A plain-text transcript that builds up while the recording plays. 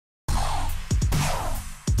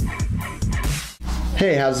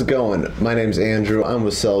Hey, how's it going? My name's Andrew. I'm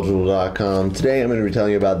with Celljewel.com. Today I'm going to be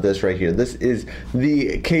telling you about this right here. This is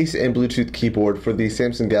the case and Bluetooth keyboard for the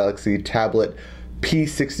Samsung Galaxy Tablet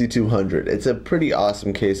P6200. It's a pretty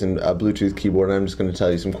awesome case and Bluetooth keyboard, and I'm just going to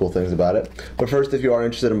tell you some cool things about it. But first, if you are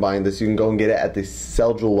interested in buying this, you can go and get it at the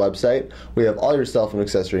Celljewel website. We have all your cell phone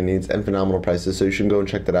accessory needs and phenomenal prices, so you should go and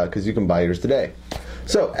check that out because you can buy yours today.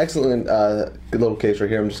 So, excellent little case right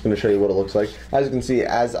here. I'm just going to show you what it looks like. As you can see,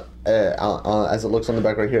 as it looks on the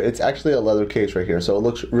back right here, it's actually a leather case right here. So it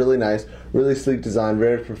looks really nice, really sleek design,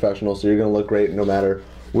 very professional, so you're going to look great no matter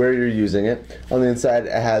where you're using it. On the inside,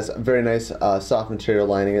 it has very nice soft material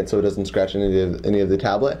lining it so it doesn't scratch any of the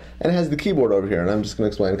tablet. And it has the keyboard over here, and I'm just going to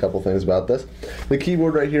explain a couple things about this. The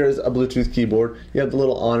keyboard right here is a Bluetooth keyboard. You have the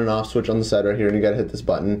little on and off switch on the side right here, and you got to hit this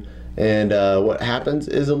button. And what happens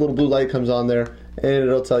is a little blue light comes on there, and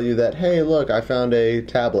it'll tell you that, hey, look, I found a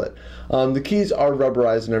tablet. The keys are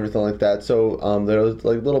rubberized and everything like that, so they're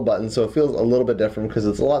like little buttons, so it feels a little bit different because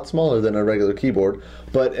it's a lot smaller than a regular keyboard,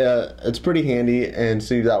 but it's pretty handy, and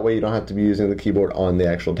so that way you don't have to be using the keyboard on the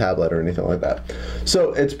actual tablet or anything like that.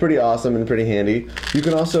 So it's pretty awesome and pretty handy. You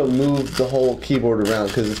can also move the whole keyboard around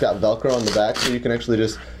because it's got Velcro on the back, so you can actually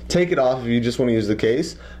just take it off if you just want to use the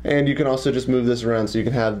case, and you can also just move this around so you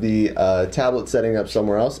can have the tablet setting up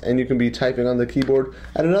somewhere else, and you can be typing on the keyboard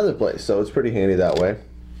at another place, so it's pretty handy that way.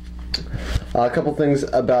 A couple things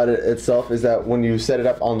about it itself is that when you set it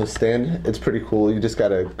up on the stand, it's pretty cool. You just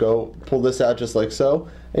gotta go pull this out just like so,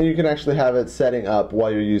 and you can actually have it setting up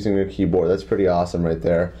while you're using your keyboard. That's pretty awesome right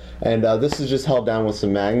there. And this is just held down with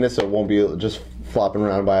some magnets, so it won't be just flopping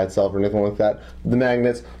around by itself or anything like that. The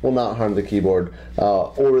magnets will not harm the keyboard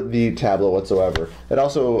or the tablet whatsoever. It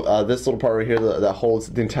also, this little part right here that holds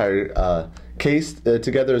the entire case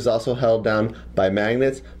together is also held down by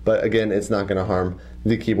magnets, but again, it's not going to harm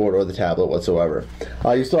the keyboard or the tablet whatsoever.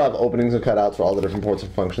 You still have openings and cutouts for all the different ports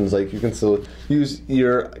and functions. Like you can still use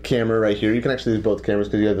your camera right here. You can actually use both cameras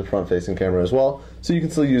because you have the front-facing camera as well. So you can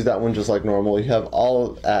still use that one just like normal. You have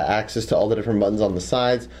all access to all the different buttons on the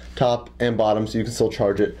sides, top and bottom, so you can still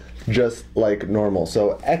charge it just like normal.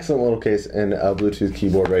 So excellent little case and a Bluetooth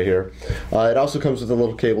keyboard right here. It also comes with a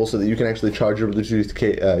little cable so that you can actually charge your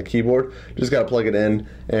Bluetooth keyboard. You just gotta plug it in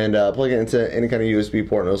and plug it into any kind of USB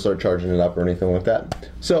port and it'll start charging it up or anything like that.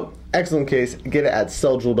 So excellent case. Get it at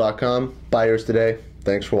Celljewel.com. Buy yours today.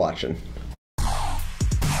 Thanks for watching.